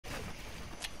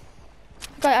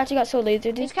guy actually got so lazy,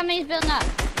 dude. He's coming, he's building up.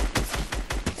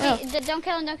 Oh. Hey, don't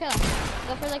kill him, don't kill him.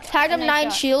 Go for like Tag him, nice 9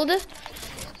 shot. shield.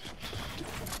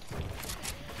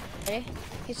 Ready?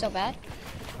 He's so bad.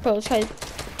 Bro,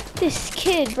 this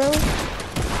kid, bro.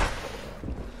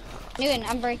 Newton,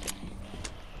 I'm breaking.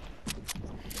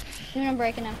 Newton, I'm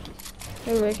breaking him.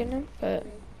 You're breaking him, but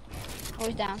Oh,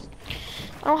 he's down.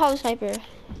 I don't have a sniper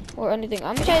or anything.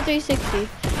 I'm gonna try 360.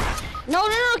 No,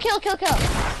 kill.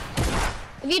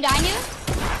 If you die, Newton?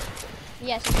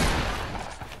 Yes.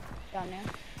 Down now.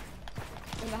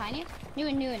 I'm behind you.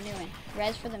 Newton.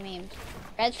 Res for the memes.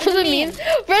 Res for the memes.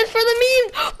 Res for the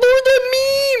memes. For the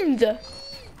memes.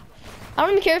 I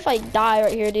don't even care if I die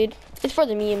right here, dude. It's for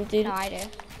the memes, dude. No, I do.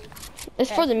 It's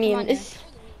Okay, for the come memes. on, It's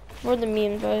for the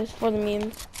memes, guys. For the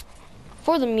memes.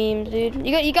 For the memes, dude.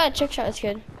 You got a trick shot this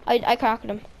kid. I cracked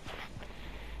him.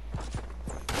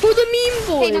 For the meme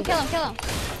boys. Hey, no, kill him.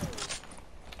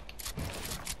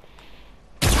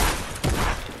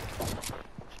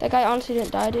 That guy honestly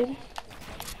didn't die, dude.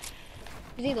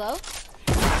 Is he low?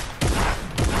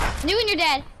 Newton, you're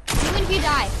dead. Newton, if you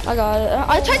die. I got it.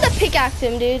 I tried to pickaxe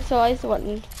him, dude, so I just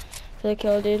went for the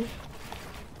kill, dude.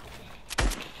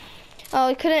 Oh,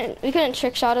 we couldn't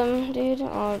trick shot him, dude.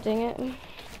 Oh, dang it.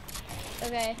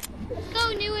 Okay. Let's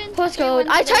go, Newton. Let's go.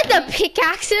 I tried to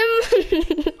pickaxe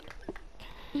him.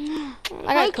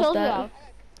 I got killed that. him.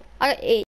 I got 8.